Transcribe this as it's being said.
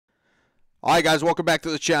Alright guys, welcome back to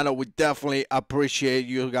the channel. We definitely appreciate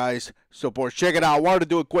you guys' support. Check it out. I wanted to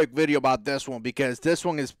do a quick video about this one because this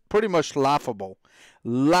one is pretty much laughable.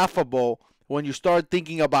 Laughable when you start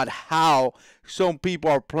thinking about how some people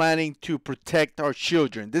are planning to protect our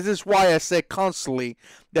children. This is why I say constantly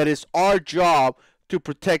that it's our job to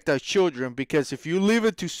protect our children, because if you leave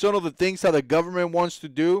it to some of the things that the government wants to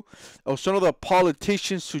do or some of the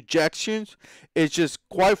politicians' suggestions, it's just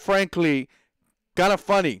quite frankly kind of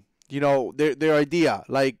funny. You know, their idea,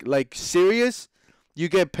 like serious, you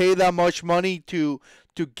get paid that much money to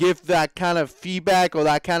give that kind of feedback or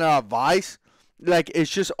that kind of advice. Like, it's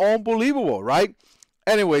just unbelievable, right?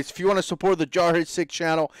 Anyways, if you want to support the JH6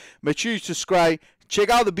 channel, make sure you subscribe. Check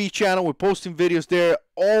out the B channel. We're posting videos there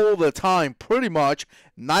all the time, pretty much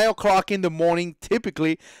 9 o'clock in the morning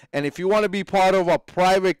typically. And if you want to be part of a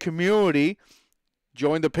private community,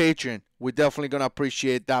 join the Patreon. We're definitely going to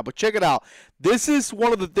appreciate that. But check it out. This is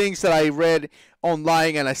one of the things that I read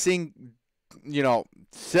online, and I seen, you know,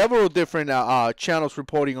 several different channels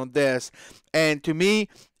reporting on this. And to me,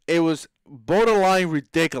 it was borderline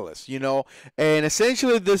ridiculous, you know. And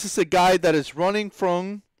essentially, this is a guy that is running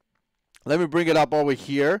from, let me bring it up over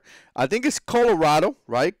here. I think it's Colorado,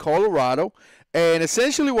 right? Colorado. And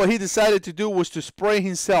essentially what he decided to do was to spray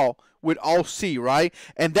himself with OC, right?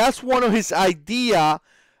 And that's one of his idea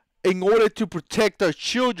in order to protect our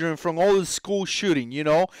children from all the school shooting, you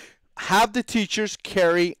know. Have the teachers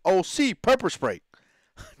carry OC, pepper spray.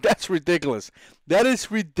 That's ridiculous. That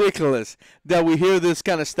is ridiculous that we hear this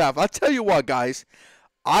kind of stuff. I'll tell you what, guys.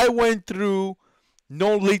 I went through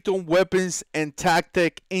non-lethal weapons and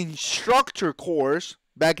tactic instructor course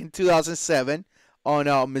back in 2007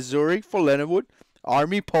 on Missouri for Leonardwood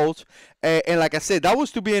Army Post, and like I said, that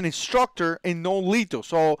was to be an instructor in non-lethal.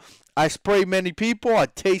 So I spray many people, I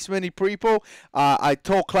taste many people, I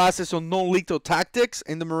taught classes on non-lethal tactics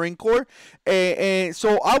in the Marine Corps, and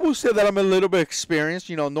so I would say that I'm a little bit experienced,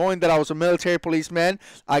 you know, knowing that I was a military policeman.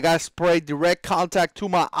 I got sprayed direct contact to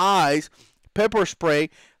my eyes, pepper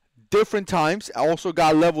spray, different times. I also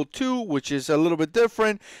got level 2, which is a little bit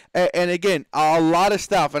different, and again, a lot of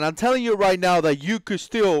stuff. And I'm telling you right now that you could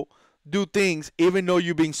still do things even though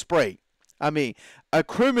you're being sprayed. I mean, a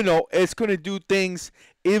criminal is going to do things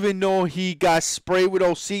even though he got sprayed with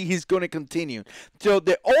OC, he's going to continue. So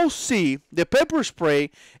the OC, the pepper spray,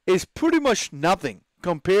 is pretty much nothing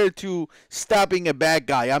compared to stopping a bad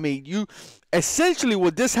guy. I mean, you essentially,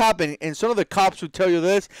 what this happened, and some of the cops will tell you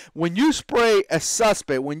this, when you spray a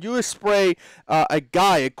suspect, when you spray a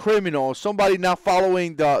guy, a criminal, somebody not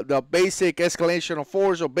following the basic escalation of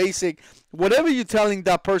force or basic, whatever you're telling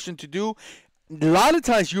that person to do, a lot of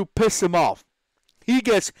times you piss him off. He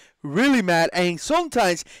gets really mad, and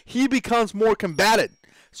sometimes he becomes more combative.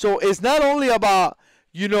 So it's not only about,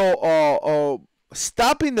 you know,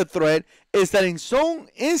 stopping the threat, is that in some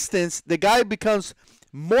instance the guy becomes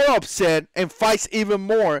more upset and fights even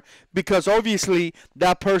more because obviously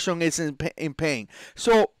that person is in pain.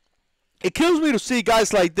 So it kills me to see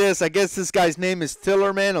guys like this. I guess this guy's name is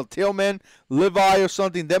Tillerman or Tillman, Levi or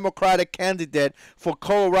something, Democratic candidate for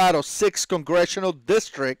Colorado 6th Congressional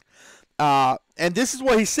District. And this is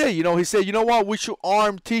what he said. You know, he said, you know what, we should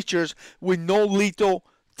arm teachers with no lethal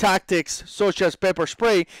tactics such as pepper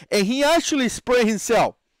spray. And he actually sprayed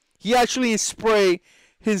himself. He actually sprayed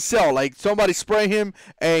himself, like somebody sprayed him,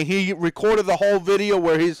 and he recorded the whole video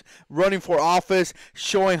where he's running for office,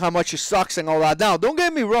 showing how much it sucks and all that. Now, don't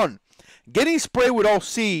get me wrong, getting sprayed with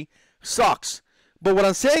OC sucks, but what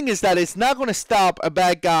I'm saying is that it's not going to stop a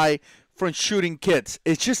bad guy from shooting kids.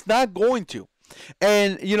 It's just not going to.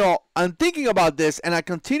 And you know, I'm thinking about this, and I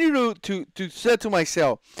continue to say to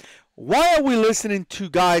myself, why are we listening to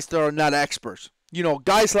guys that are not experts? You know,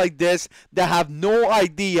 guys like this that have no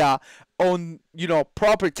idea on, you know,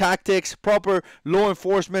 proper tactics, proper law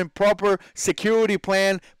enforcement, proper security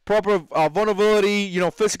plan, proper vulnerability, you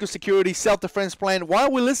know, physical security, self-defense plan. Why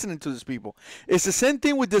are we listening to these people? It's the same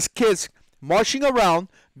thing with these kids marching around,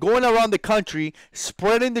 going around the country,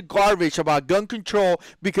 spreading the garbage about gun control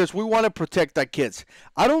because we want to protect our kids.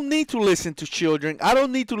 I don't need to listen to children. I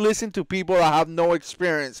don't need to listen to people that have no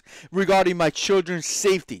experience regarding my children's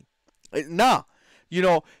safety. Nah. You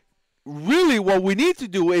know, really what we need to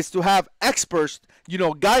do is to have experts, you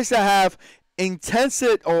know, guys that have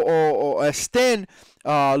intensive or extend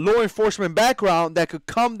law enforcement background that could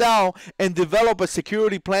come down and develop a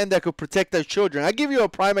security plan that could protect their children. I'll give you a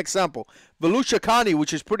prime example. Volusia County,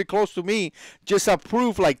 which is pretty close to me, just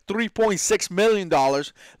approved like $3.6 million,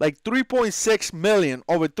 like $3.6 million,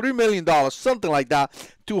 over $3 million, something like that,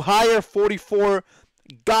 to hire 44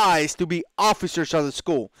 guys to be officers of the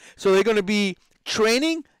school. So they're going to be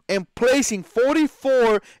training and placing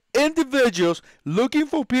 44 individuals looking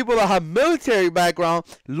for people that have military background,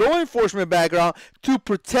 law enforcement background to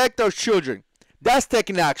protect our children. That's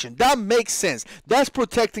taking action. That makes sense. That's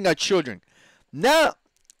protecting our children. Now,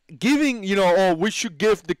 giving, oh, we should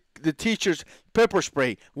give the teachers pepper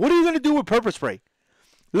spray. What are you going to do with pepper spray?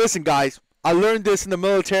 Listen, guys, I learned this in the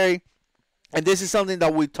military, and this is something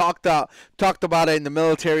that we talked about it in the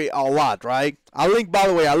military a lot, right? By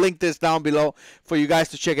the way, I'll link this down below for you guys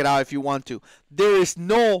to check it out if you want to. There is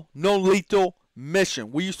no lethal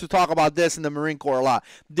mission. We used to talk about this in the Marine Corps a lot.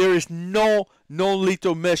 There is no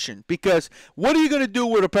lethal mission, because what are you going to do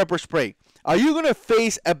with a pepper spray? Are you going to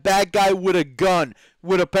face a bad guy with a gun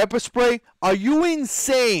with a pepper spray? Are you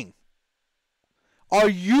insane? Are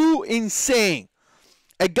you insane?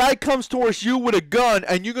 A guy comes towards you with a gun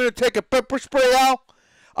and you're going to take a pepper spray out?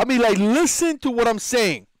 I mean, like, listen to what I'm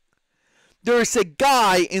saying. There is a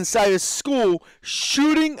guy inside a school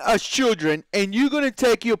shooting at children, and you're going to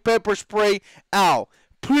take your pepper spray out.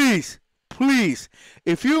 Please,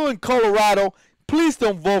 if you're in Colorado, please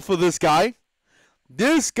don't vote for this guy.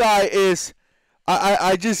 This guy is,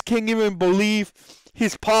 I just can't even believe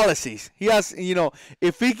his policies. He has,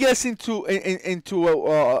 if he gets into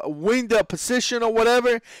a wind up position or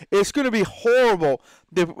whatever, it's going to be horrible.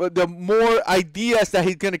 The more ideas that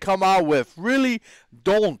he's going to come out with. Really,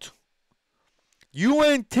 don't. You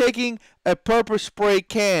ain't taking a pepper spray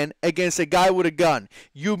can against a guy with a gun.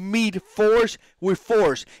 You meet force with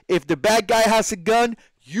force. If the bad guy has a gun,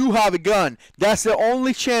 you have a gun. That's the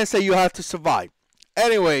only chance that you have to survive.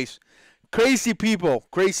 Anyways, crazy people.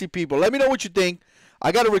 Let me know what you think.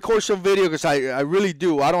 I got to record some video because I really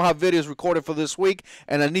do. I don't have videos recorded for this week,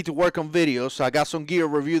 and I need to work on videos. So I got some gear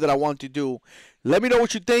review that I want to do. Let me know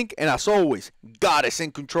what you think, and as always, God is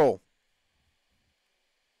in control.